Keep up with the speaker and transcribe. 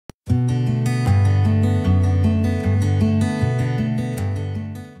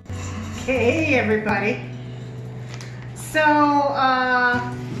everybody. So,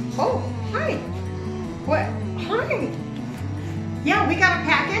 oh, hi. What? Hi. Yeah, we got a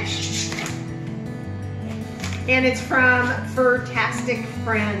package. And it's from Furtastic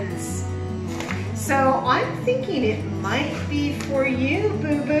Friends. So I'm thinking it might be for you,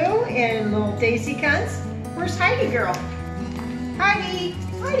 Boo-Boo, and little Daisy Cunts. Where's Heidi girl? Heidi.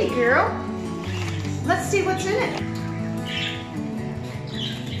 Heidi girl. Let's see what's in it.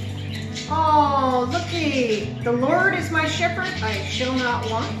 Oh, looky. The Lord is my shepherd, I shall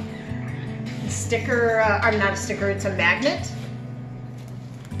not want. A sticker, I'm not a sticker, it's a magnet.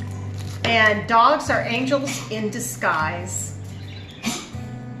 And dogs are angels in disguise.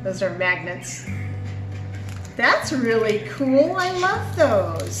 Those are magnets. That's really cool, I love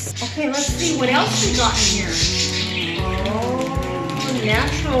those. Okay, let's see what else we got in here. Oh,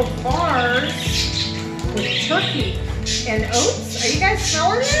 natural bars with turkey and oats. Are you guys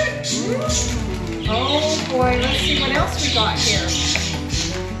smelling it? Oh boy, let's see what else we got here.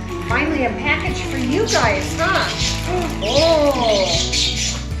 Finally a package for you guys, huh? Oh,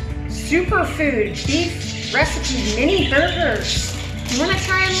 superfood beef recipe mini burgers. You want to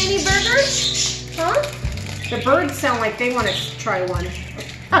try a mini burger? Huh? The birds sound like they want to try one.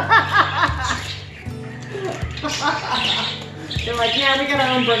 They're like, yeah, we got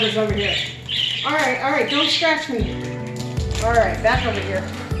our own burgers over here. All right, don't scratch me. All right, back over here.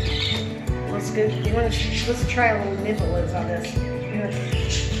 Let's try a little nibble on this.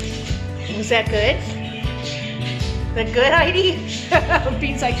 Was that good? That good, Heidi?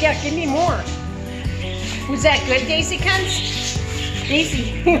 Bean's like, yeah, give me more. Was that good, Daisy Cunts?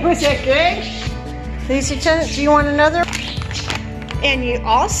 Daisy, was that good? Daisy Cunts, do you want another? And you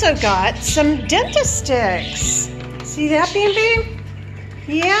also got some dentist sticks. See that, Bean?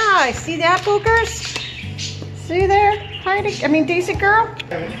 Yeah, see that, Boogers? See there, Heidi? Daisy girl?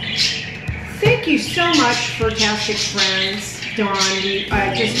 Thank you so much, Furtastic Friends. Dawn,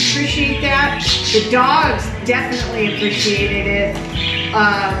 I just appreciate that. The dogs definitely appreciated it.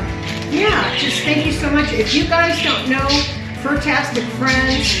 Yeah, just thank you so much. If you guys don't know Furtastic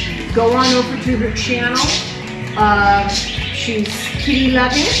Friends, go on over to her channel. She's kitty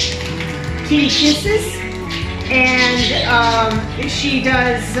loving, kitty kisses, and she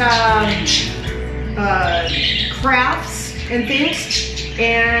does crafts and things.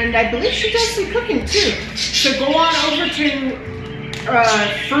 And I believe she does some cooking too. So go on over to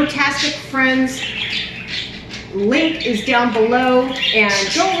Furtastic Friends. Link is down below.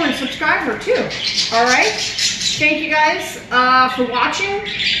 And go and subscribe her too. Alright? Thank you guys for watching.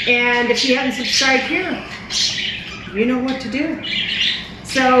 And if you haven't subscribed here, you know what to do.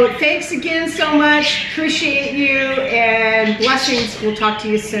 So thanks again so much. Appreciate you. And blessings. We'll talk to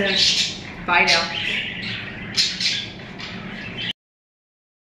you soon. Bye now.